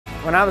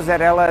When I was at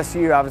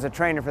LSU, I was a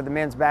trainer for the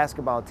men's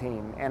basketball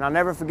team, and I'll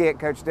never forget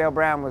Coach Dale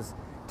Brown was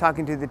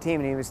talking to the team,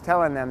 and he was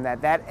telling them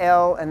that that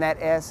L and that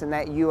S and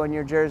that U on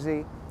your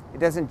jersey, it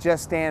doesn't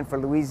just stand for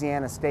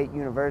Louisiana State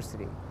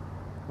University.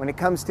 When it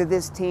comes to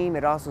this team,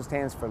 it also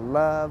stands for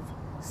love,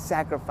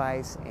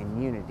 sacrifice,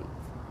 and unity.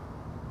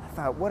 I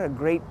thought, what a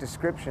great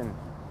description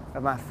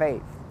of my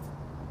faith.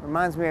 It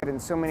reminds me of it in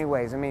so many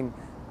ways. I mean,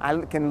 I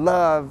can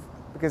love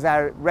because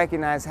I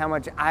recognize how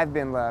much I've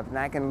been loved, and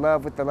I can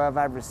love with the love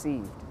I've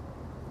received.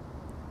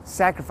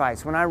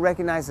 Sacrifice. When I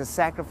recognize the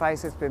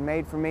sacrifice that's been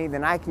made for me,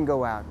 then I can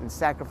go out and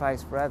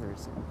sacrifice for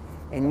others.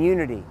 And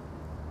unity.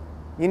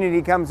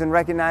 Unity comes in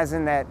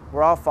recognizing that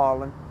we're all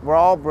fallen, we're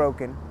all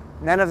broken,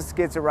 none of us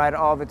gets it right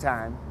all the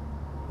time.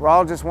 We're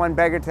all just one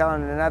beggar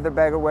telling another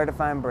beggar where to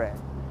find bread.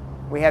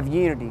 We have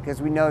unity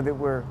because we know that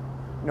we're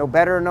no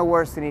better or no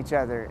worse than each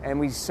other, and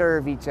we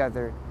serve each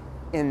other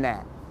in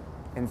that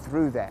and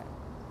through that.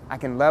 I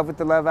can love with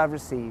the love I've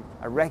received.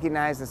 I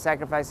recognize the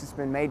sacrifice that's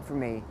been made for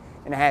me,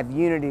 and I have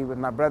unity with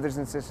my brothers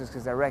and sisters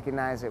because I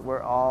recognize that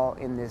we're all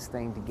in this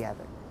thing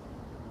together.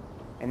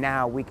 And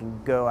now we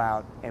can go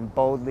out and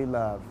boldly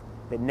love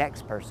the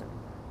next person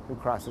who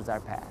crosses our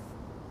path.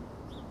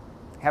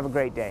 Have a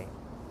great day.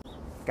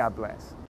 God bless.